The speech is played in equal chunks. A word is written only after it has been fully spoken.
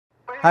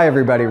Hi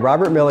everybody,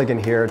 Robert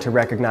Milligan here to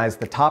recognize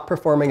the top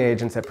performing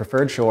agents at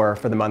Preferred Shore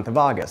for the month of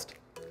August.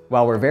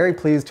 While we're very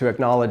pleased to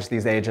acknowledge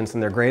these agents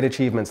and their great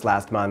achievements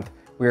last month,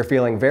 we are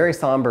feeling very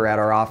somber at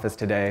our office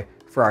today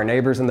for our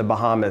neighbors in the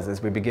Bahamas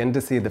as we begin to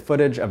see the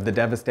footage of the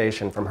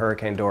devastation from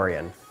Hurricane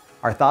Dorian.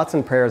 Our thoughts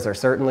and prayers are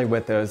certainly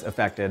with those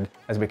affected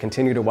as we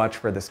continue to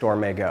watch where the storm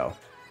may go.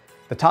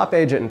 The top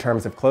agent in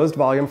terms of closed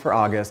volume for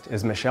August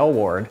is Michelle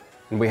Ward,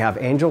 and we have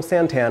Angel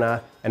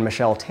Santana and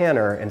Michelle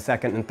Tanner in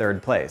second and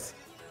third place.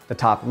 The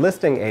top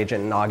listing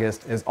agent in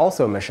August is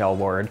also Michelle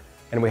Ward,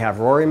 and we have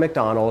Rory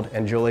McDonald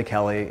and Julie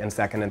Kelly in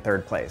second and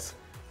third place.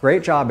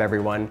 Great job,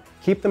 everyone.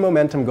 Keep the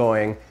momentum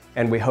going,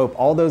 and we hope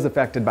all those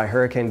affected by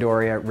Hurricane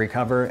Dorian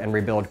recover and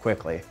rebuild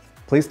quickly.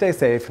 Please stay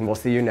safe, and we'll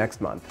see you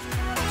next month.